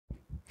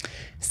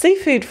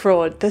Seafood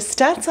fraud. The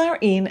stats are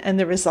in and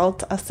the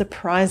results are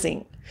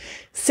surprising.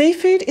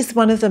 Seafood is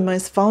one of the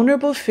most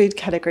vulnerable food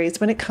categories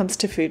when it comes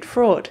to food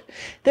fraud.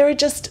 There are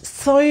just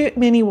so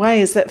many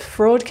ways that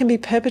fraud can be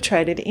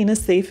perpetrated in a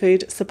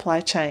seafood supply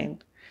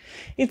chain.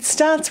 It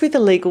starts with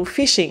illegal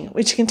fishing,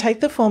 which can take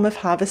the form of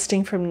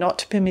harvesting from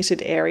not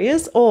permitted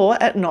areas or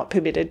at not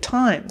permitted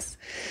times.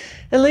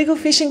 Illegal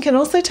fishing can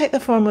also take the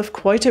form of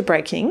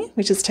quota-breaking,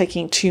 which is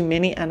taking too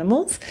many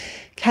animals,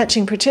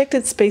 catching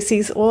protected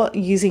species, or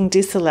using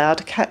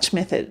disallowed catch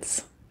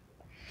methods.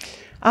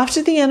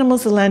 After the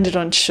animals are landed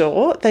on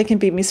shore, they can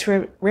be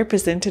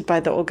misrepresented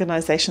by the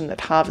organisation that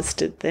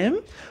harvested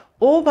them,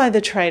 or by the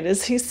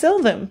traders who sell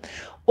them,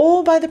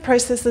 or by the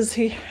processors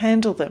who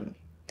handle them.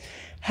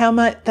 How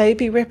might they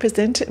be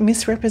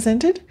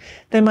misrepresented?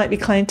 They might be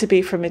claimed to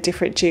be from a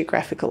different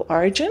geographical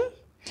origin,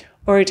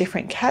 or a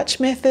different catch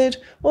method,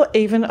 or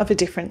even of a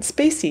different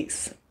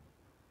species.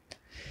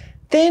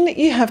 Then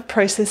you have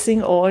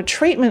processing or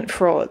treatment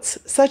frauds,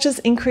 such as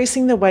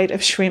increasing the weight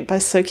of shrimp by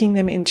soaking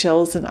them in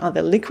gels and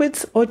other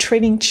liquids, or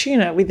treating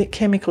tuna with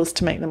chemicals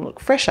to make them look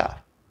fresher.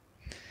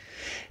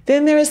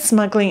 Then there is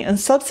smuggling and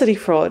subsidy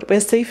fraud, where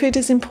seafood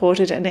is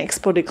imported and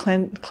exported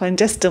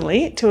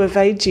clandestinely to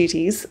evade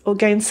duties or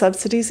gain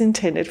subsidies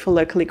intended for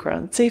locally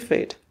grown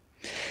seafood.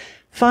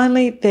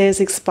 Finally, there's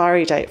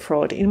expiry date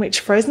fraud, in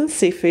which frozen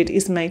seafood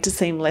is made to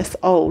seem less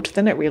old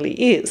than it really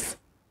is.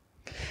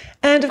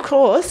 And of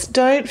course,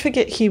 don't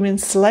forget human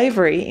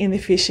slavery in the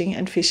fishing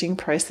and fishing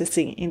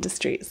processing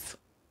industries.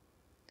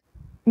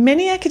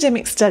 Many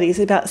academic studies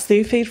about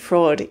seafood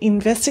fraud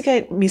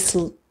investigate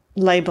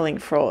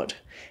mislabeling fraud.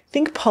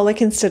 Think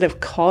pollock instead of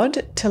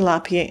cod,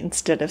 tilapia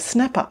instead of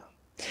snapper.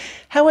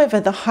 However,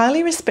 the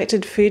highly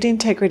respected food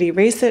integrity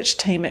research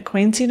team at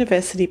Queens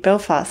University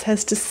Belfast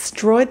has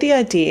destroyed the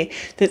idea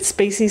that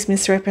species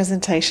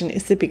misrepresentation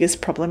is the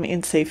biggest problem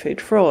in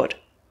seafood fraud.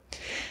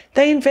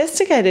 They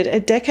investigated a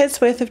decade's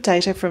worth of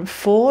data from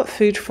 4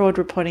 food fraud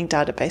reporting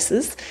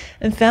databases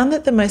and found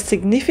that the most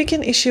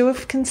significant issue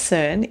of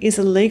concern is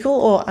illegal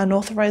or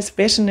unauthorised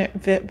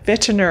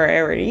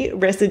veterinary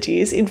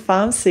residues in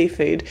farmed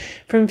seafood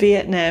from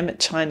Vietnam,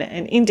 China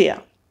and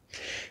India.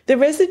 The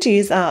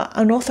residues are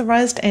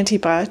unauthorised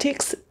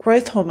antibiotics,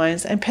 growth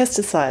hormones and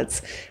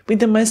pesticides, with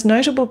the most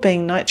notable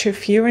being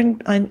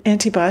nitrofuran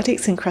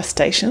antibiotics in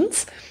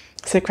crustaceans.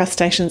 So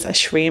crustaceans are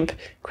shrimp,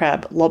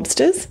 crab,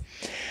 lobsters.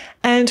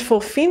 And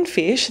for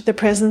finfish, the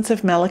presence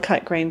of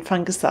malachite green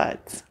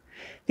fungicides.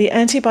 The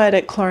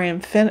antibiotic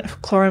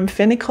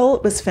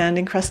chloramphenicol was found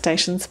in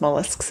crustaceans,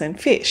 mollusks and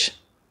fish.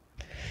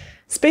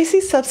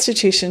 Species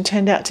substitution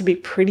turned out to be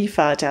pretty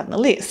far down the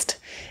list.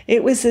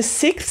 It was the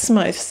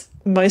 6th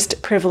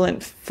most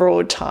prevalent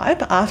fraud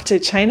type after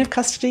chain of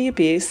custody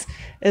abuse,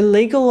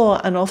 illegal or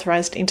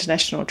unauthorised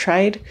international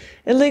trade,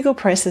 illegal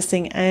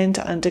processing and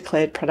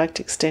undeclared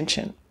product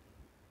extension.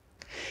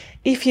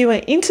 If you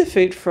are into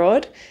food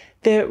fraud,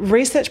 the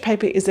research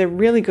paper is a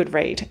really good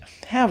read.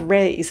 How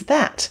rare is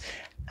that?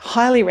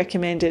 Highly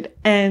recommended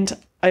and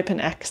open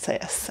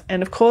access.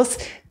 And of course,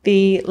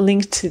 the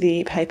link to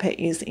the paper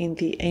is in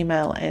the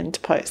email and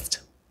post.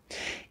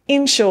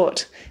 In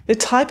short, the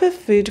type of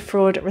food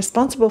fraud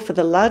responsible for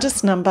the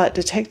largest number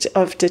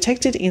of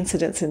detected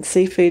incidents in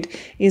seafood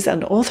is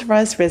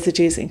unauthorised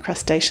residues in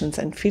crustaceans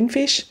and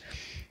finfish.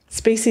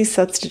 Species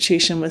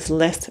substitution was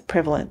less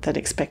prevalent than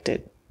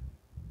expected.